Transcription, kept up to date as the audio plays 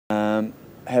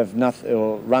have nothing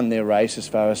or run their race as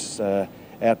far as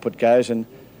output goes, and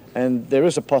there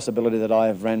is a possibility that I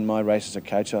have ran my race as a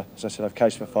coach. As I said, I've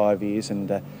coached for 5 years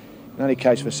and only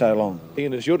coached for so long.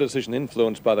 Ian, is your decision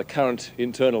influenced by the current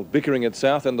internal bickering at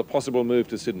South and the possible move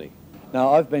to Sydney?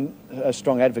 Now, I've been a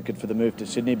strong advocate for the move to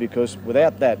Sydney because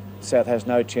without that, South has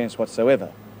no chance whatsoever.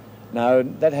 No,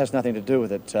 that has nothing to do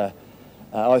with it.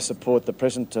 I support the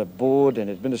present board and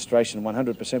administration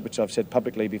 100%, which I've said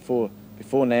publicly before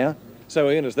now. So,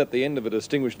 Ian, is that the end of a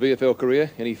distinguished VFL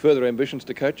career? Any further ambitions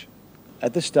to coach?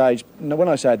 At this stage, no, when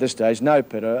I say at this stage, no,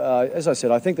 Peter. As I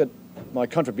said, I think that my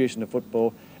contribution to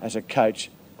football as a coach,